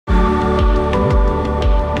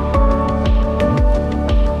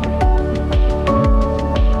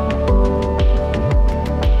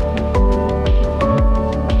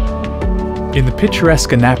In the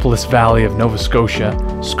picturesque Annapolis Valley of Nova Scotia,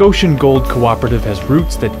 Scotian Gold Cooperative has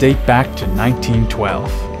roots that date back to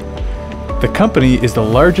 1912. The company is the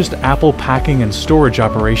largest apple packing and storage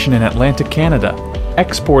operation in Atlantic Canada,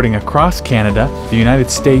 exporting across Canada, the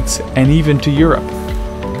United States, and even to Europe.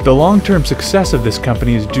 The long-term success of this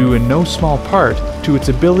company is due in no small part to its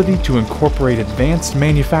ability to incorporate advanced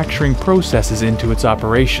manufacturing processes into its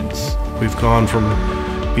operations. We've gone from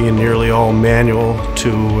being nearly all manual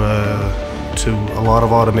to a lot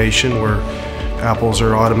of automation where apples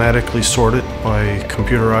are automatically sorted by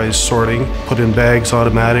computerized sorting, put in bags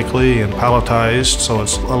automatically and palletized, so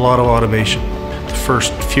it's a lot of automation. The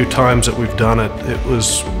first few times that we've done it, it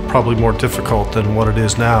was probably more difficult than what it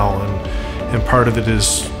is now, and part of it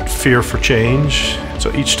is fear for change.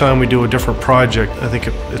 So each time we do a different project, I think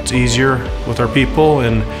it's easier with our people,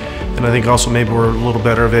 and I think also maybe we're a little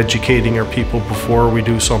better at educating our people before we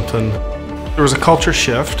do something. There was a culture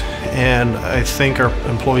shift, and I think our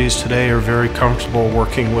employees today are very comfortable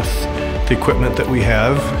working with the equipment that we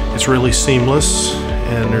have. It's really seamless,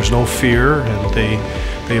 and there's no fear, and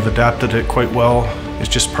they've adapted it quite well. It's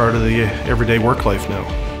just part of the everyday work life now.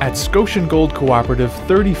 At Scotian Gold Cooperative,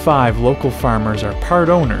 35 local farmers are part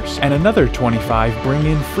owners, and another 25 bring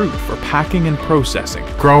in fruit for packing and processing.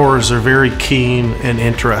 Growers are very keen and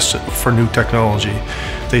interested for new technology.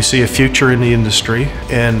 They see a future in the industry,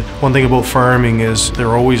 and one thing about farming is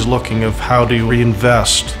they're always looking of how to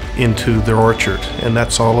reinvest into their orchard, and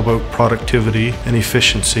that's all about productivity and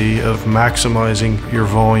efficiency of maximizing your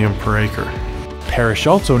volume per acre. Parrish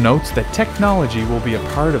also notes that technology will be a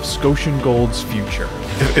part of Scotian Gold's future.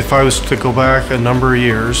 If I was to go back a number of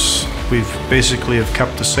years, we've basically have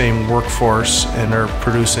kept the same workforce and are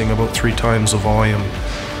producing about 3 times the volume.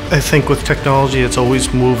 I think with technology it's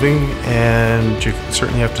always moving, and you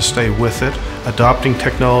certainly have to stay with it. Adopting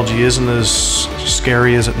technology isn't as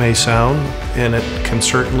scary as it may sound, and it can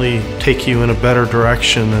certainly take you in a better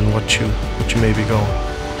direction than what you may be going.